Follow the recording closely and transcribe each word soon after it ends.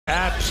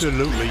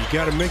Absolutely. You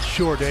got to make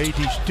sure the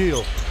AD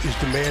still is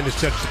the man that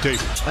sets the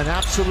table. An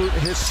absolute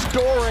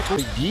historic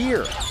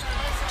year.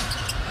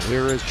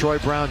 Here is Troy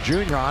Brown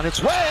Jr. on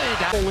its way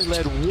down. Only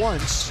led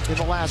once in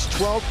the last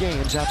 12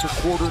 games after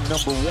quarter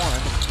number 1.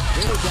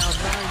 They were down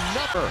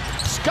 9-0.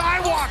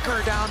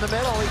 Skywalker down the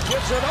middle. He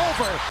gives it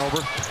over.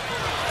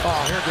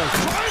 Oh, here goes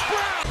Troy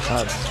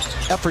Brown.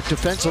 Effort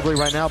defensively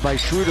right now by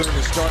Schroeder in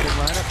the starting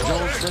lineup.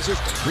 Jones misses.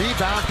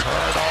 Rebound.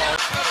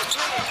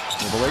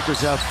 Well, the Lakers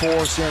have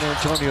 4, San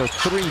Antonio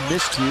 3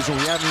 miscues, and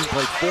we haven't even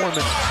played 4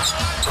 minutes.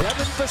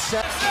 Devin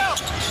Vassell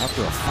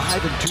after a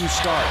 5-2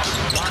 start.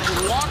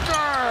 Lonnie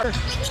Walker,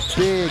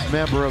 big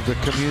member of the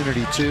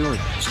community too, and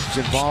was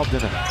involved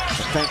in a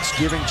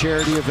Thanksgiving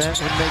charity event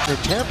and making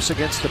attempts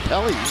against the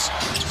Pellies.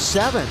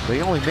 7,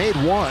 they only made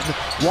 1.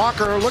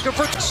 Walker looking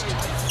for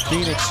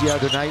Phoenix the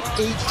other night,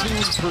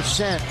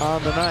 18%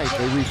 on the night.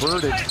 They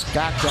reverted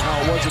back to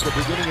how it was at the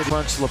beginning of the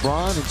month.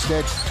 LeBron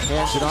instead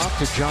hands it off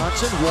to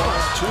Johnson.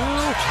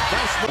 1-2.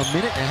 Nice. A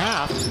minute and a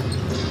half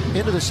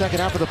into the second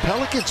half of the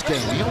Pelicans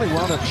game. He only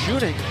wound up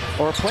shooting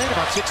or playing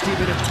about 16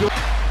 minutes.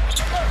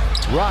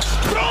 Russ.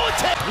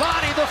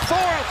 Lonnie the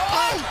 4th.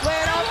 Oh, lay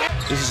it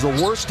out. This is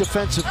the worst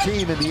defensive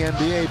team in the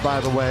NBA,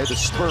 by the way, the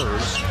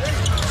Spurs.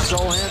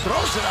 Sohan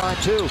throws it on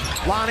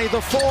 2. Lonnie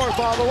the 4th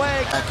all the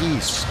way. Back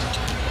east.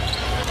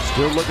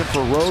 Still looking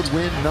for road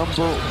win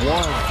number 1.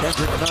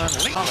 Kendrick Nunn.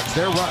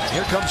 They're running.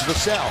 Here comes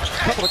Vassell.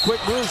 Couple of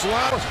quick moves.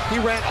 He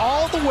ran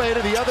all the way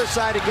to the other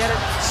side to get it.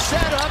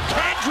 Set up.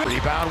 Kendrick.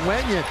 Rebound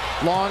Wenyon.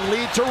 Long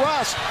lead to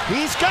Russ.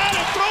 He's got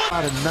it. Throw it.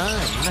 Out of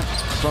 9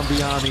 from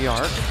beyond the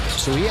arc.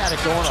 So he had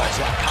it going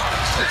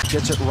on.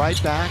 Gets it right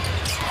back.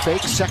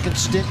 Fake second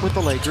stint with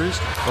the Lakers.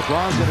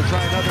 LeBron's going to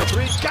try another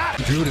 3. Got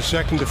it. Drew the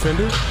second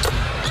defender.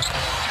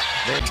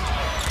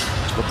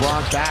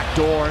 LeBron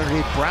backdoor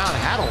underneath Brown.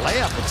 Had a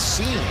layup and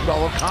seen.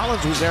 Although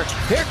Collins was there.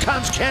 Here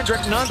comes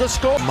Kendrick Nunn to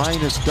score.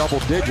 Minus double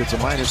digits, a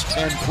minus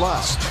 10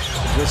 plus.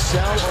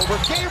 Vassell over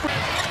Gabriel.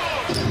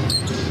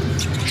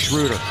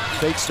 Schroeder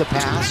fakes the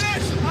pass.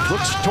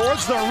 Looks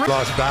towards the rim.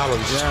 Lost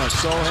balance. Yeah,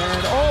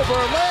 Sohan over,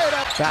 laid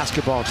up.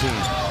 Basketball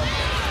team.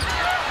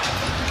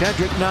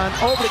 Kendrick Nunn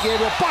over to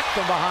Gabriel. Buck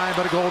from behind,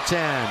 but a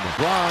goaltend.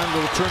 Ron,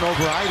 little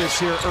turnover-itis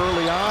here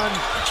early on.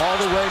 All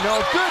the way, no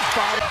good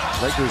spot.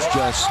 Lakers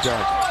just,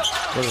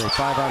 what are they,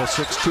 5 out of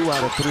 6, 2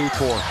 out of 3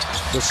 for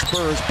the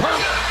Spurs.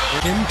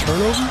 In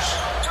turnovers?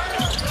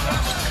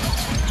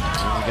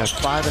 And we got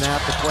 5.5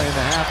 to play in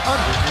the half.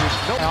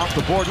 Underneath, off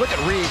the board. Look at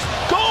Reeves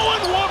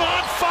going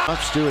 1-on-5.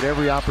 Let's do it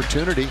every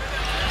opportunity.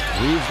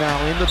 Reeves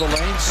now into the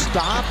lane,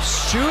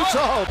 stops, shoots.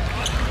 Oh,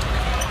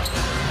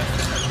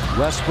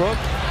 Westbrook.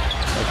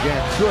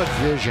 Again, good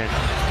vision.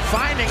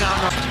 Finding on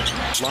the...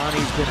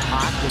 Lonnie's been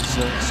hot, as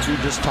Stu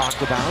just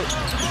talked about.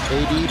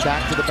 AD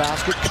back to the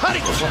basket.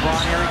 Cutting with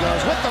LeBron. Here he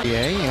goes with the...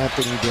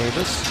 Anthony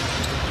Davis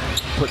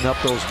putting up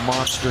those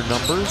monster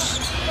numbers.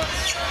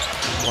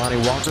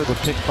 Lonnie Walker, the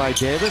pick by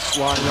Davis.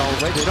 Lonnie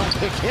already, they don't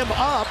pick him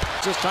up.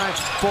 This time,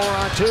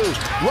 4-on-2.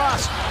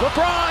 Russ,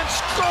 LeBron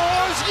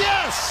scores,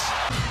 yes!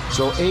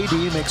 So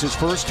AD makes his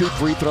first 2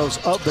 free throws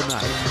of the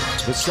night.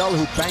 Vassell,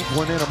 who banked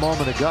one in a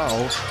moment ago.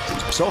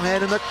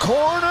 Sohan in the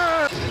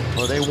corner.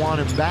 Oh, they want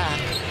him back.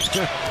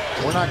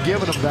 We're not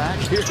giving him back.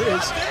 Here is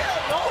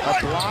a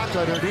block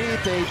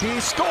underneath.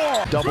 AD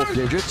score. Double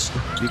digits.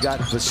 You got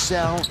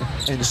Vassell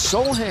and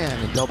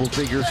Sohan in double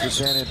figures for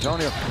San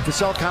Antonio.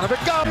 Vassell kind of a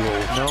go.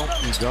 No,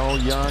 you go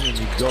young and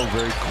you go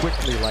very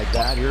quickly like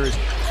that. Here is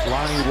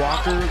Lonnie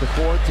Walker, the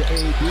 4th to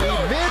AD.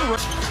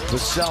 Mid-range.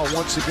 Vassell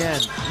once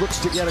again looks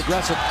to get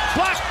aggressive.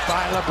 Blocked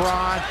by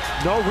LeBron.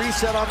 No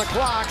reset on the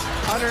clock.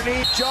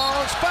 Underneath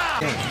Jones.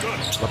 Foul.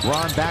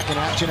 LeBron back in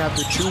action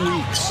after 2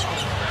 weeks.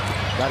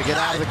 Got to get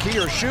out of the key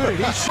or shoot it.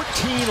 He's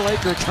 14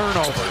 Laker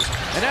turnovers.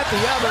 And at the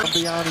other,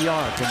 beyond the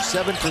arc. And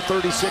 7 for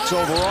 36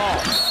 overall.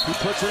 He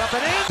puts it up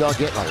and in. They'll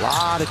get a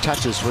lot of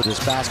touches for this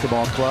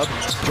basketball club.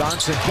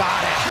 Johnson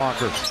got it.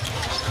 Walker.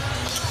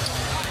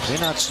 May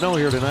not snow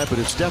here tonight, but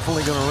it's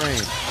definitely going to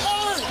rain.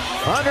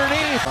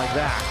 Underneath like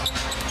that.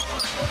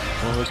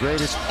 One of the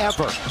greatest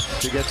ever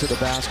to get to the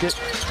basket.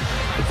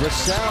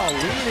 Vassell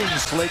leading.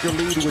 Laker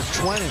lead was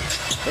 20.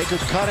 They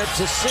could cut it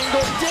to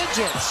single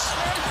digits.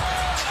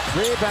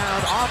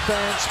 Rebound,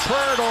 offense,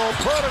 Pirtle,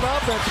 put it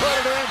up and put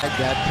it in. Like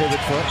that pivot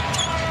foot.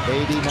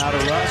 AD now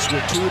to Russ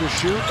with 2 to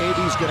shoot.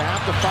 AD's going to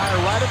have to fire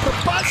right at the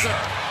buzzer.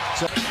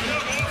 So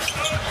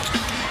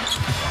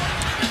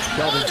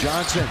Keldon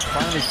Johnson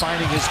finally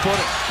finding his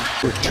footing.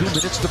 With 2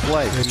 minutes to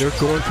play. And they're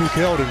going through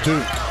Keldon,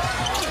 too.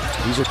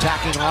 He's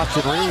attacking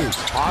Austin Reeves.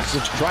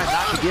 Austin trying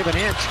not to give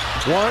an inch.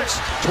 Once,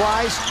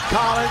 twice,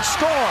 Collins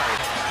scored.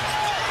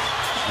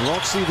 You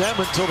won't see them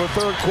until the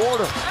 3rd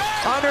quarter.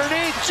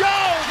 Underneath,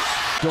 Jones!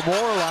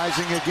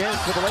 Demoralizing again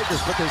for the Lakers,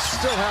 but they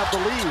still have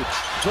the lead.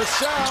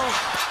 Vassell,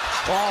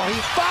 oh, he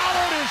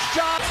followed his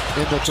shot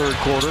in the 3rd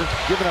quarter,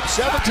 giving up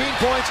 17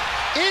 points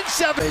in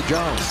 7.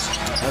 Jones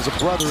has a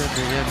brother in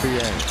the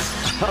NBA.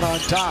 Not on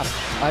top.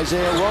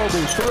 Isaiah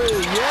Roby, 3.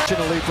 Yeah.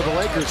 Fortunately for the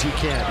Lakers, he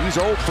can't. He's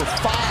 0 for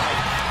 5.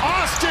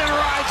 Austin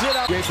rides it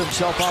up. Gave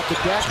himself off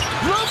the deck.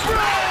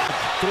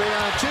 LeBron!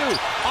 3-on-2.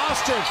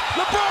 Austin,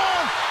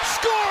 LeBron,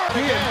 score!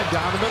 Again,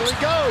 down the middle he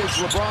goes.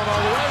 LeBron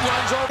all the way,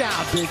 runs over.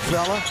 Down, big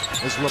fella,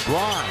 as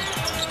LeBron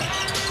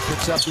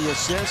picks up the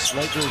assist.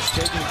 Lakers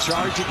taking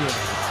charge again.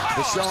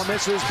 Vassell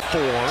misses 4.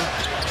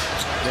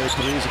 Made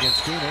threes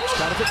against Phoenix.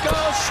 Got it,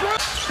 goes.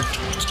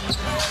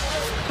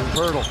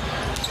 Hurdle.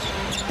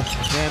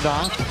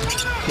 Handoff.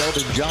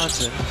 Keldon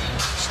Johnson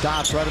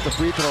stops right at the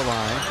free throw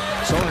line.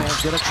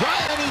 Sohan's gonna try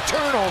any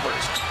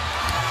turnovers.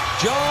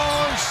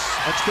 Jones,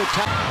 that's good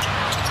time.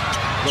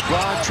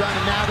 LeBron trying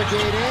to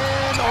navigate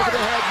in, over the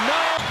head,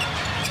 no.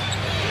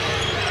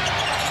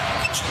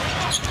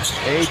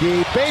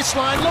 AD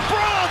baseline,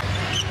 LeBron.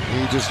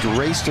 He just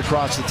raced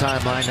across the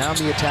timeline. Now in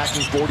the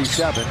attacking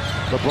 47.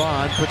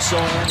 LeBron puts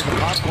Sohan in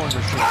the popcorn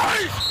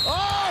machine.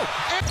 Oh!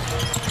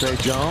 Trey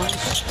Jones.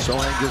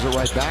 Sohan gives it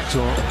right back to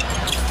him.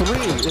 3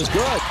 is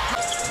good.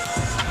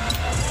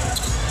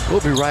 We'll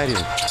be right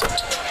here.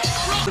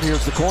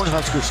 Here's the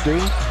Cornhusker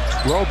Steve.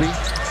 Roby.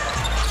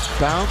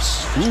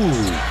 Bounce.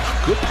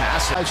 Ooh, good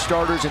pass. 5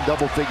 starters in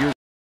double figures.